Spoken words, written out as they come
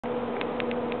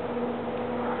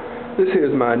This here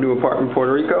is my new apartment in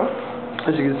Puerto Rico.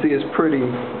 As you can see, it's pretty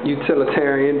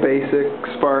utilitarian, basic,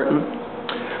 Spartan.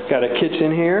 Got a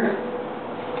kitchen here,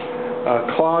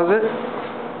 a closet,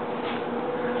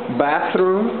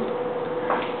 bathroom.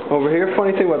 Over here,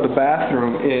 funny thing about the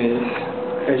bathroom is,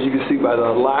 as you can see by the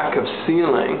lack of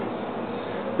ceiling,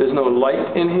 there's no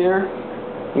light in here,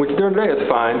 which during the day is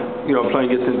fine, you know, plane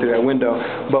gets in through that window.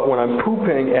 But when I'm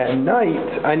pooping at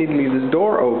night, I need to leave this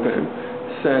door open,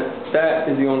 since that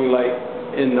is the only light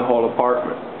in the whole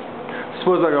apartment. I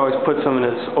suppose I could always put some of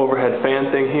this overhead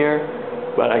fan thing here,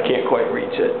 but I can't quite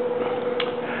reach it.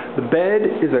 The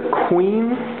bed is a queen.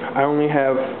 I only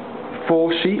have full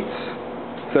sheets,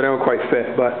 so they don't quite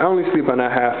fit, but I only sleep on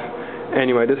that half.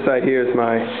 Anyway, this side here is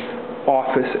my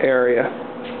office area,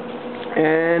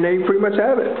 and there you pretty much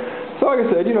have it. So like I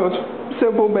said, you know, it's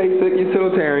simple, basic,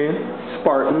 utilitarian,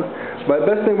 Spartan, but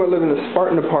the best thing about living in a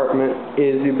Spartan apartment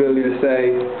is the ability to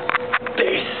say,